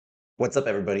What's up,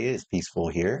 everybody? It is Peaceful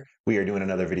here. We are doing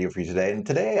another video for you today. And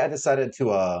today I decided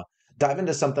to dive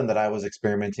into something that I was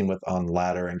experimenting with on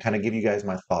ladder and kind of give you guys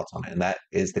my thoughts on it. And that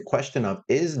is the question of,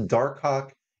 is Darkhawk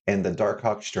and the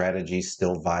Darkhawk strategy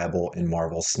still viable in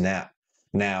Marvel Snap?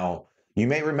 Now, you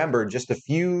may remember just a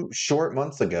few short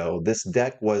months ago, this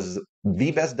deck was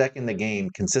the best deck in the game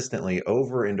consistently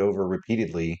over and over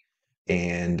repeatedly.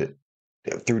 And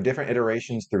through different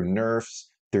iterations, through nerfs,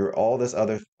 through all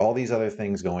these other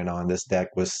things going on, this deck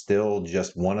was still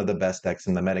just one of the best decks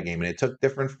in the metagame. And it took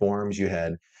different forms. You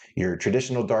had your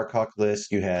traditional Darkhawk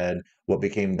list, you had what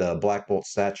became the Black Bolt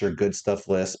Stature good stuff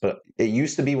list. But it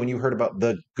used to be when you heard about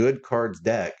the good cards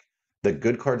deck, the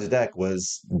good cards deck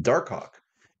was Darkhawk.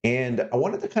 And I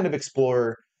wanted to kind of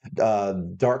explore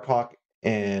Darkhawk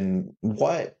and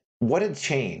what had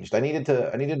changed. I needed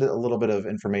a little bit of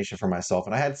information for myself,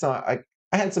 and I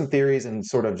had some theories and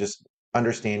sort of just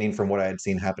understanding from what I had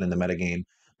seen happen in the metagame,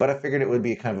 but I figured it would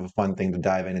be kind of a fun thing to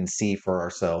dive in and see for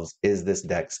ourselves, is this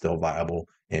deck still viable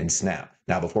in Snap?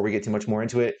 Now, before we get too much more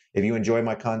into it, if you enjoy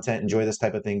my content, enjoy this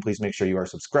type of thing, please make sure you are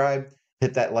subscribed.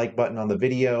 Hit that like button on the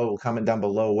video, comment down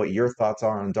below what your thoughts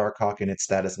are on Darkhawk and its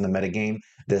status in the metagame.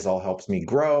 This all helps me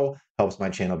grow, helps my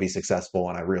channel be successful,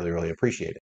 and I really, really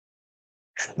appreciate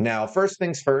it. Now, first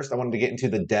things first, I wanted to get into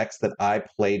the decks that I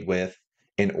played with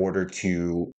in order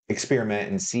to experiment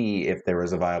and see if there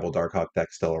was a viable Darkhawk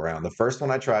deck still around. The first one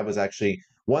I tried was actually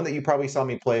one that you probably saw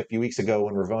me play a few weeks ago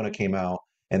when Ravonna came out,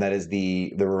 and that is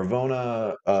the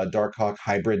Ravonna Darkhawk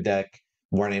hybrid deck,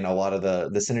 running a lot of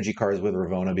the synergy cards with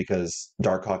Ravonna because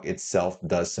Darkhawk itself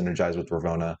does synergize with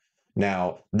Ravonna.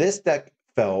 Now, this deck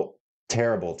felt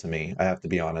terrible to me, I have to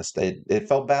be honest. It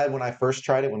felt bad when I first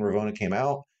tried it when Ravonna came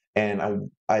out, and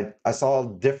I saw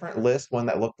a different list, one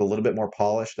that looked a little bit more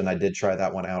polished, and I did try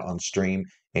that one out on stream,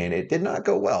 and it did not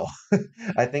go well.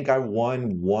 I think I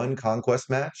won one conquest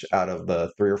match out of the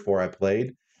 3 or 4 I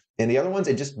played, and the other ones,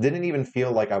 it just didn't even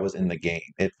feel like I was in the game.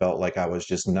 It felt like I was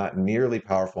just not nearly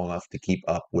powerful enough to keep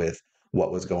up with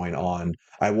what was going on.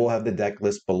 I will have the deck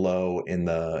list below in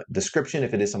the description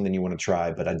if it is something you want to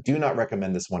try, but I do not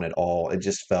recommend this one at all. It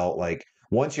just felt like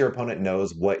once your opponent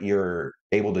knows what you're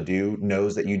able to do,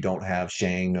 knows that you don't have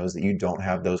Shang, knows that you don't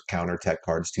have those counter tech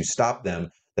cards to stop them,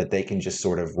 that they can just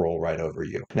sort of roll right over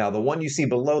you. Now, the one you see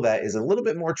below that is a little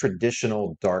bit more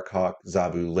traditional Darkhawk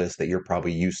Zabu list that you're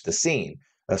probably used to seeing,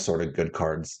 a sort of good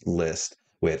cards list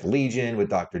with Legion, with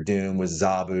Doctor Doom, with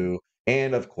Zabu,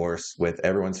 and of course, with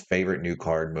everyone's favorite new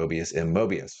card, Mobius M.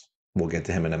 Mobius. We'll get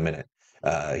to him in a minute.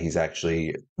 He's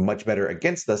actually much better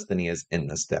against us than he is in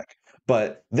this deck.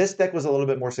 But this deck was a little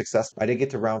bit more successful. I did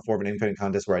get to round 4 of an infinite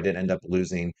contest where I did end up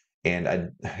losing,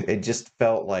 and it just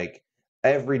felt like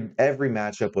every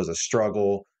matchup was a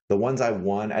struggle. The ones I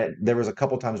won, there was a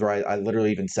couple times where I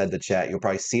literally even said to chat, you'll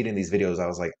probably see it in these videos. I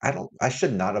was like, I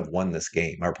should not have won this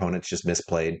game. Our opponents just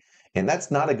misplayed, and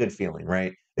that's not a good feeling,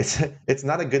 right? It's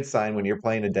not a good sign when you're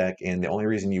playing a deck and the only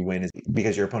reason you win is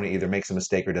because your opponent either makes a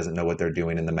mistake or doesn't know what they're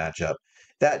doing in the matchup.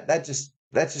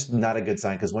 That's just not a good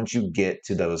sign, because once you get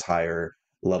to those higher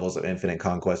levels of infinite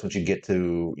conquest, once you get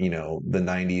to, the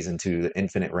 90s and to the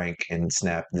infinite rank in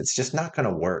Snap, it's just not going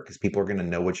to work, because people are going to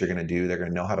know what you're going to do. They're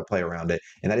going to know how to play around it.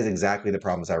 And that is exactly the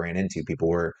problems I ran into. People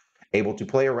were able to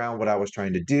play around what I was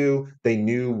trying to do. They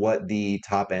knew what the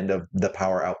top end of the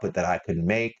power output that I could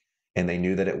make, and they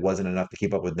knew that it wasn't enough to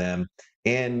keep up with them.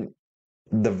 And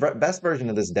the best version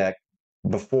of this deck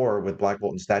before with Black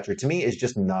Bolt and Stature to me is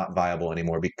just not viable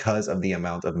anymore because of the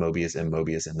amount of Mobius and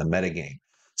Mobius in the metagame.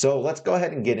 So let's go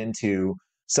ahead and get into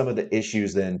some of the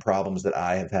issues and problems that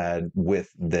I have had with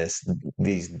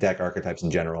these deck archetypes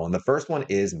in general. And the first one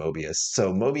is Mobius.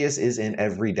 So Mobius is in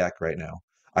every deck right now.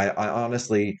 I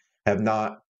honestly have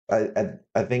not.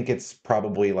 I think it's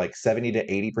probably like 70 to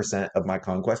 80% of my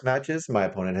conquest matches, my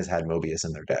opponent has had Mobius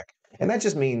in their deck. And that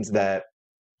just means that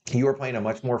you are playing a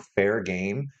much more fair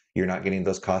game. You're not getting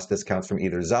those cost discounts from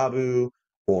either Zabu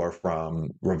or from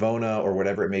Ravonna or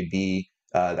whatever it may be.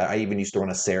 I even used to run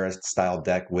a Sarah style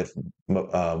deck with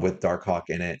Darkhawk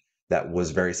in it that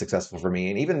was very successful for me.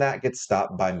 And even that gets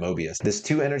stopped by Mobius. This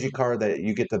 2 energy card that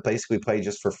you get to basically play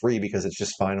just for free because it's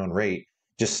just fine on rate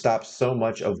just stops so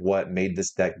much of what made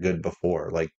this deck good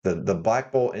before. Like the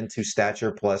Black Bolt into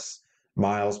Stature plus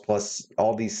Miles plus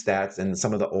all these stats and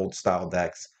some of the old style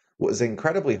decks was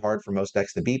incredibly hard for most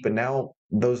decks to beat, but now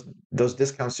those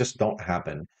discounts just don't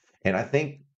happen. And I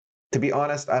think, to be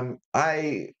honest,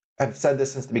 I've said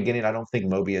this since the beginning. I don't think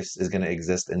Mobius is going to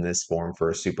exist in this form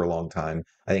for a super long time.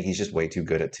 I think he's just way too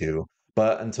good at 2.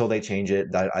 But until they change it,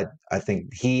 I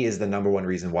think he is the #1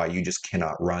 reason why you just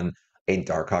cannot run a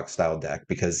Darkhawk style deck,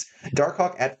 because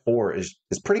Darkhawk at 4 is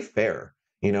pretty fair.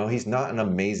 You know, he's not an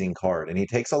amazing card, and he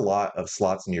takes a lot of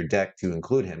slots in your deck to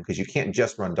include him because you can't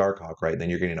just run Darkhawk, right? Then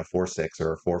you're getting a 4/6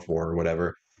 or a 4/4 or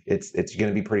whatever. It's going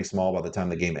to be pretty small by the time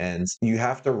the game ends. You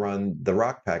have to run the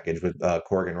Rock package with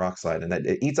Corrigan Rockslide, and that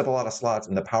it eats up a lot of slots,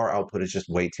 and the power output is just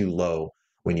way too low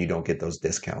when you don't get those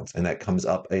discounts, and that comes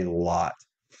up a lot.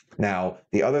 Now,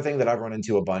 the other thing that I've run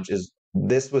into a bunch is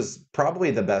this was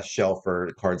probably the best shell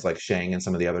for cards like Shang and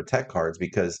some of the other tech cards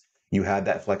because you had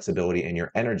that flexibility in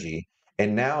your energy.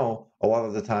 And now, a lot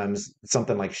of the times,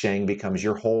 something like Shang becomes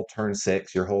your whole turn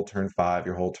 6, your whole turn 5,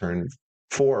 your whole turn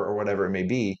 4, or whatever it may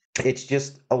be. It's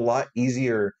just a lot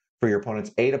easier for your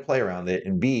opponents, A, to play around it,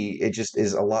 and B, it just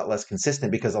is a lot less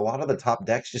consistent because a lot of the top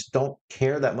decks just don't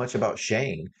care that much about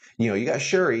Shang. You know, you got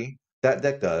Shuri, that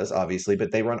deck does, obviously,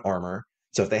 but they run armor.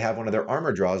 So if they have one of their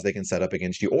armor draws, they can set up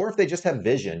against you. Or if they just have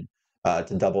vision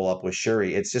to double up with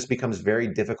Shuri, it just becomes very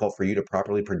difficult for you to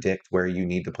properly predict where you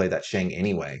need to play that Shang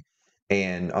anyway.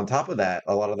 And on top of that,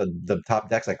 a lot of the top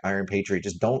decks like Iron Patriot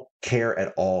just don't care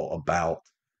at all about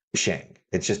Shang.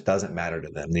 It just doesn't matter to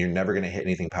them. You're never going to hit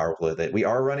anything powerful with it. We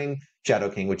are running Shadow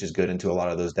King, which is good into a lot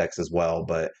of those decks as well,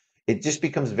 but it just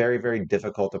becomes very, very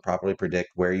difficult to properly predict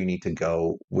where you need to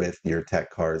go with your tech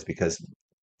cards because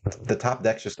the top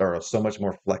decks just are so much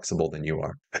more flexible than you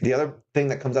are. The other thing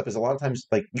that comes up is a lot of times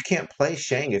like you can't play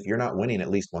Shang if you're not winning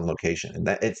at least one location. And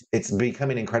that it's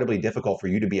becoming incredibly difficult for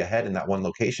you to be ahead in that one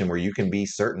location where you can be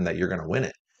certain that you're going to win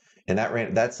it. And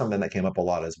that's something that came up a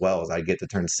lot as well. As I get to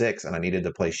turn 6 and I needed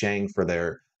to play Shang for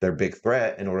their big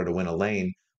threat in order to win a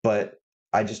lane, but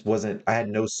I just wasn't. I had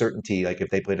no certainty. Like if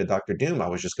they played a Doctor Doom, I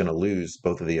was just going to lose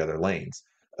both of the other lanes.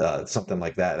 Something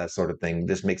like that. That sort of thing.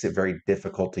 This makes it very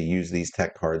difficult to use these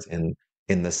tech cards in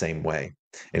the same way.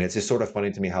 And it's just sort of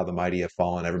funny to me how the mighty have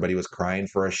fallen. Everybody was crying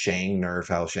for a Shang nerf,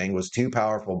 how Shang was too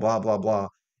powerful, blah blah blah.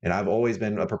 And I've always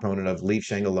been a proponent of leave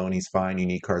Shang alone. He's fine. You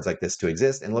need cards like this to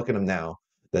exist. And look at him now.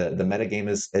 The metagame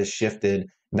has shifted,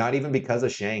 not even because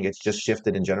of Shang, it's just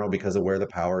shifted in general because of where the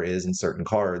power is in certain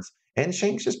cards. And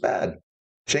Shang's just bad.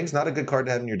 Shang's not a good card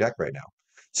to have in your deck right now.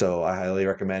 So I highly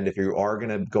recommend if you are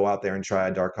going to go out there and try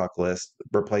a Darkhawk list,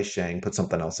 replace Shang, put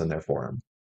something else in there for him.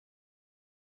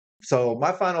 So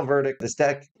my final verdict, this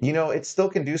deck, you know, it still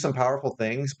can do some powerful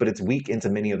things, but it's weak into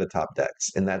many of the top decks.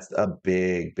 And that's a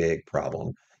big, big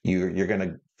problem. You're going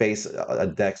to face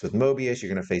decks with Mobius.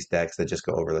 You're going to face decks that just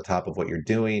go over the top of what you're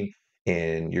doing.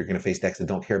 And you're going to face decks that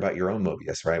don't care about your own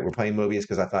Mobius, right? We're playing Mobius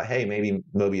because I thought, hey, maybe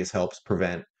Mobius helps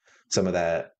prevent some of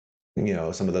that, you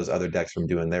know, some of those other decks from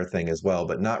doing their thing as well.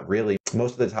 But not really.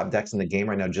 Most of the top decks in the game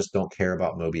right now just don't care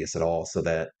about Mobius at all. So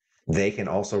that they can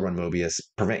also run Mobius,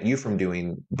 prevent you from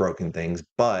doing broken things,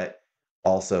 but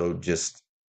also just,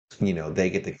 you know, they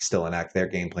get to still enact their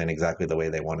game plan exactly the way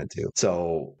they wanted to.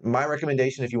 So my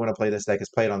recommendation, if you want to play this deck, is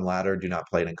play it on ladder. Do not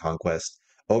play it in conquest.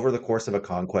 Over the course of a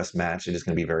conquest match, it is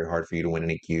going to be very hard for you to win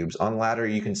any cubes. On ladder,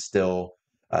 you can still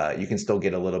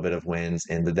get a little bit of wins,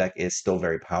 and the deck is still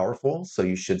very powerful, so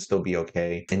you should still be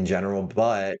okay in general,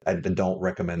 but I don't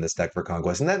recommend this deck for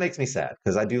Conquest, and that makes me sad,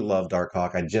 because I do love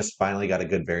Darkhawk. I just finally got a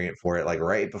good variant for it, like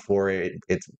right before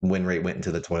its win rate went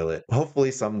into the toilet.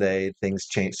 Hopefully someday things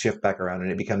shift back around,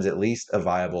 and it becomes at least a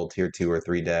viable tier 2 or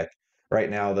 3 deck. Right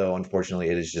now, though, unfortunately,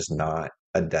 it is just not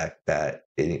a deck that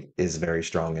is very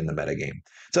strong in the metagame.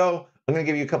 So I'm going to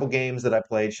give you a couple games that I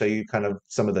played, show you kind of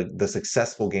some of the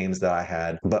successful games that I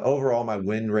had. But overall, my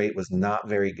win rate was not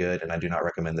very good, and I do not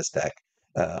recommend this deck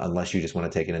unless you just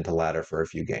want to take it into ladder for a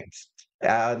few games.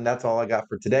 And that's all I got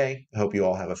for today. I hope you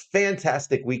all have a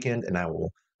fantastic weekend, and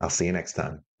I'll see you next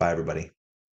time. Bye, everybody.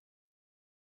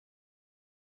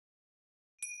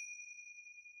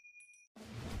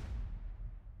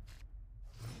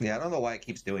 Yeah, I don't know why it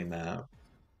keeps doing that.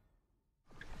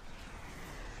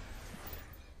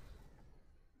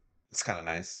 It's kind of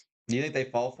nice. Do you think they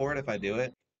fall for it if I do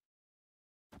it?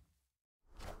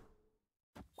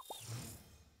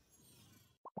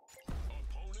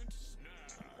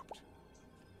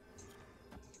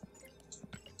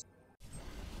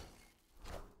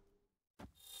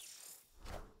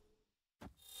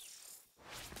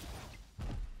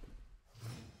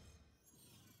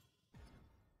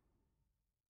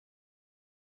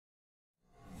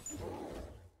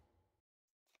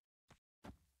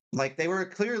 Like they were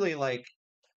clearly like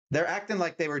they're acting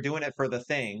like they were doing it for the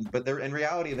thing, but they're in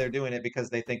reality they're doing it because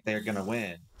they think they're gonna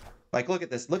win. Like look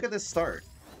at this. Look at this start.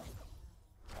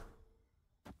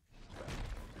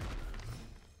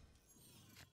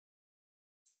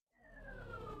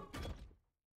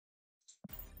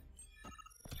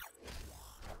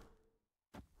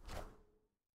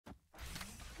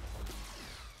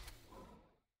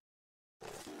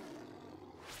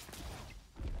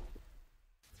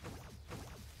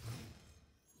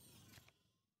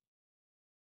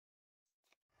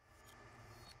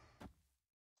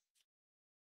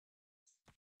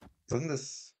 Doesn't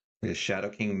this be a Shadow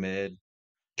King mid,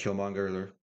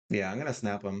 Killmonger? Yeah, I'm gonna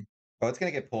snap him. Oh, it's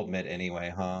gonna get pulled mid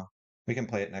anyway, huh? We can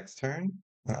play it next turn?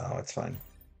 Oh, it's fine.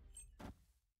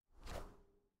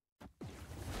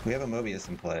 We have a Mobius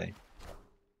in play.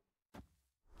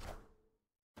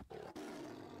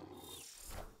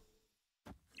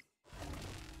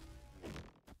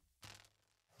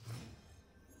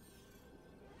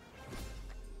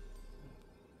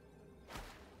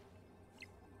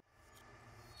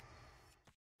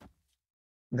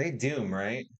 They Doom,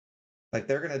 right? Like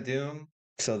they're gonna Doom.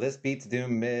 So this beats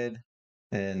Doom mid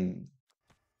and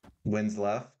wins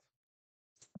left.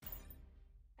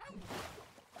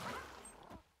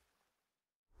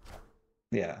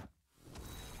 Yeah.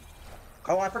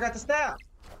 Oh, I forgot to snap!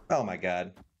 Oh my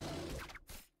god.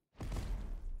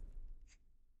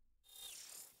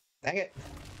 Dang it.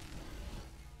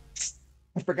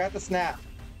 I forgot to snap.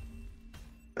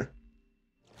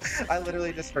 I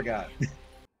literally just forgot.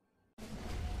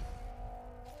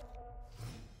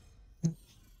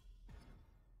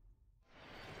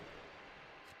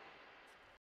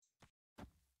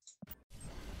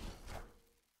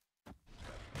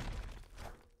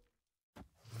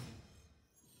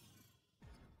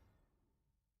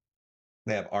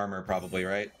 They have armor probably,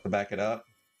 right? To back it up?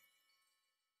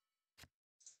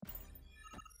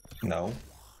 No.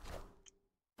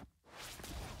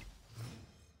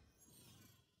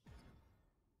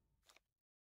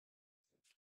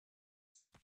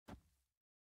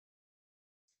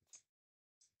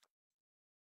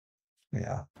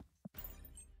 Yeah.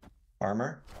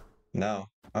 Armor? No.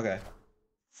 Okay.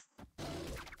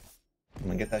 I'm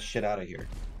gonna get that shit out of here.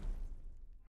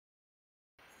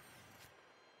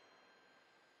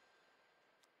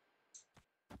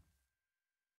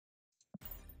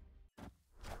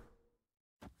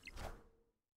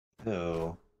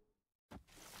 Oh.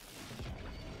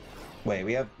 Wait,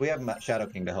 we have Shadow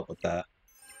King to help with that.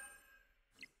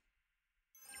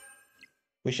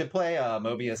 We should play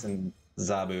Mobius and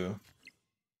Zabu.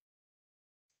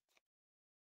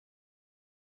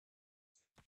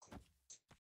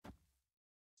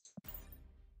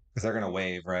 Because they're gonna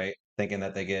wave, right? Thinking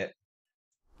that they get...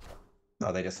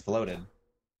 Oh, they just floated.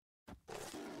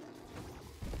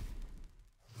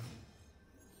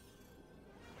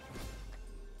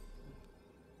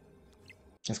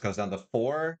 This goes down to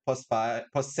 4 plus 5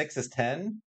 plus 6 is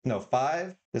 10. No,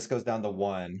 5. This goes down to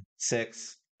 1.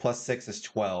 6 plus 6 is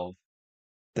 12.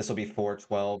 This will be 4,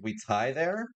 12. We tie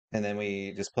there, and then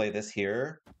we just play this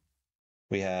here.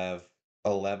 We have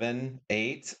 11,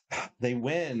 8. They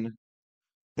win.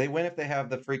 They win if they have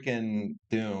the freaking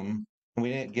Doom.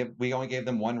 We only gave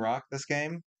them 1 rock this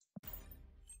game.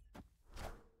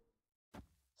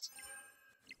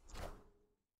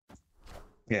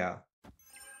 Yeah.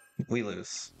 We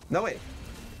lose. No, wait.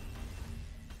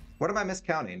 What am I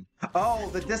miscounting? Oh,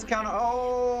 the discount.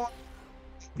 Oh,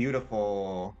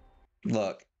 beautiful.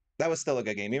 Look, that was still a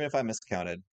good game, even if I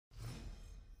miscounted.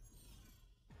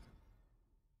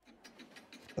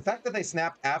 The fact that they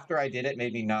snapped after I did it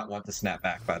made me not want to snap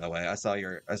back, by the way. I saw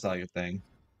your thing.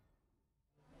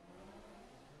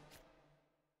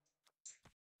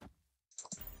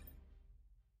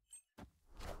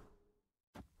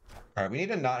 All right, we need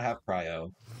to not have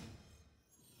Cryo.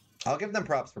 I'll give them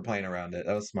props for playing around it.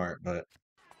 That was smart, but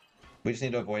we just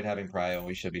need to avoid having Cryo and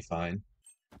we should be fine.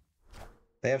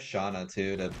 They have Shauna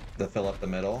too to fill up the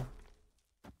middle.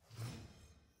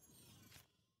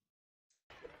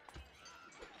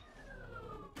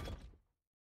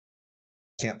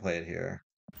 Can't play it here.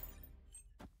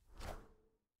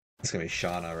 It's gonna be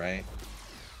Shauna, right?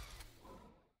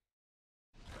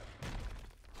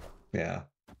 Yeah.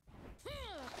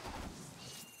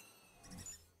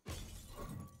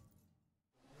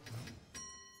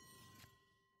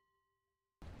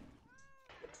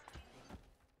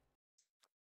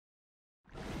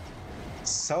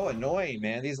 So annoying,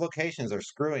 man. These locations are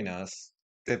screwing us.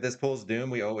 If this pulls Doom,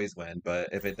 we always win, but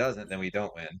if it doesn't, then we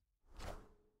don't win.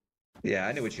 Yeah,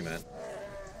 I knew what you meant.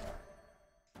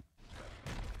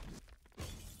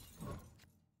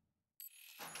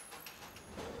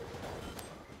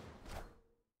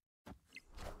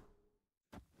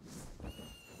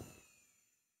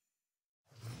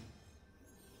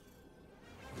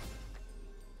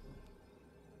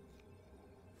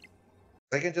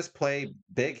 I can just play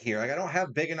big here. Like I don't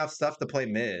have big enough stuff to play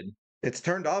mid. It's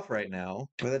turned off right now,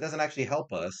 but it doesn't actually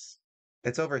help us.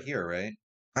 It's over here, right?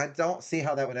 I don't see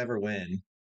how that would ever win.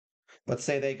 Let's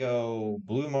say they go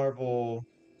Blue Marvel,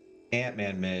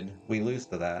 Ant-Man mid. We lose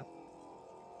to that.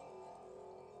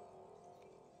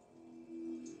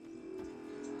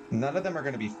 None of them are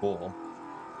going to be full.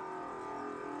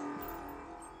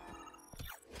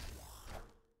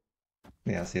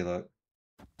 Yeah, see, look.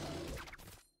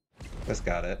 Just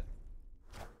got it.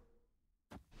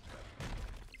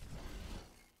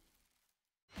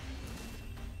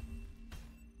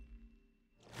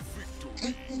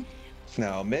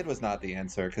 No, mid was not the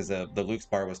answer because the Luke's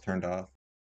bar was turned off.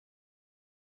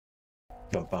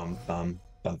 Bum bum bum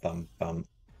bum bum bum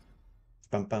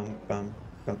bum bum bum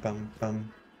bum bum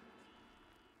bum.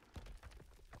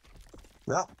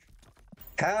 Rock.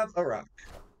 Have a rock.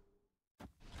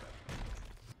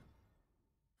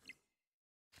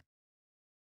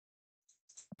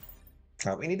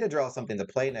 We need to draw something to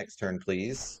play next turn,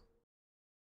 please.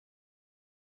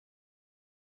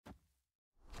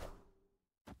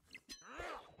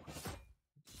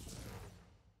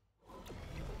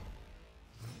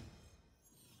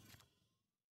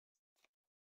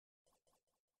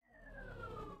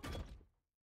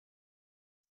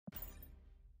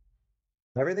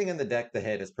 Everything in the deck to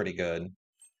hit is pretty good.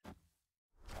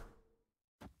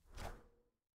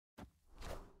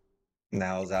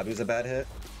 Now Zabu's a bad hit.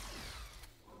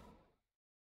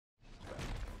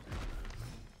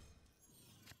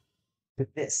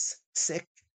 This sick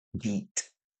beat.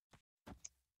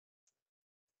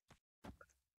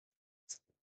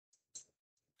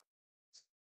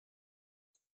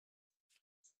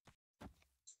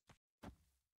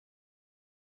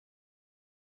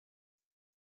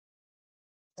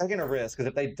 I'm gonna risk because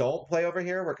if they don't play over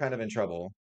here, we're kind of in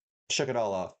trouble. Shook it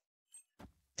all off.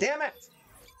 Damn it!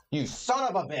 You son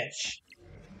of a bitch!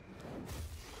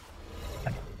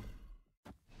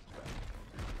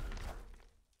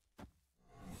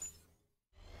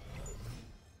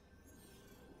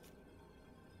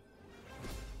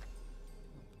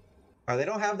 Oh, they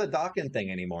don't have the Dawkin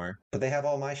thing anymore, but they have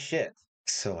all my shit.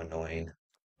 So annoying.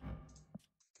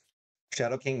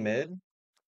 Shadow King mid?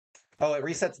 Oh, it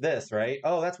resets this, right?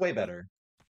 Oh, that's way better.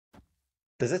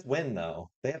 Does this win, though?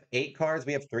 They have 8 cards,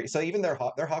 we have 3. So even their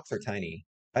hawks are tiny.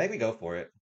 I think we go for it.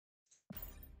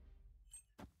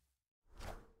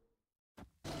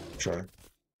 Sure.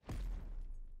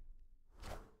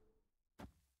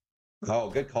 Oh,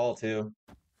 good call, too.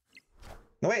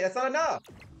 No, wait, that's not enough!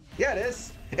 Yeah, it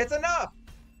is! It's enough!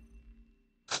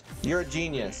 You're a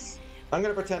genius. I'm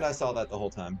gonna pretend I saw that the whole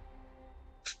time.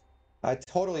 I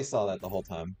totally saw that the whole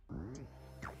time.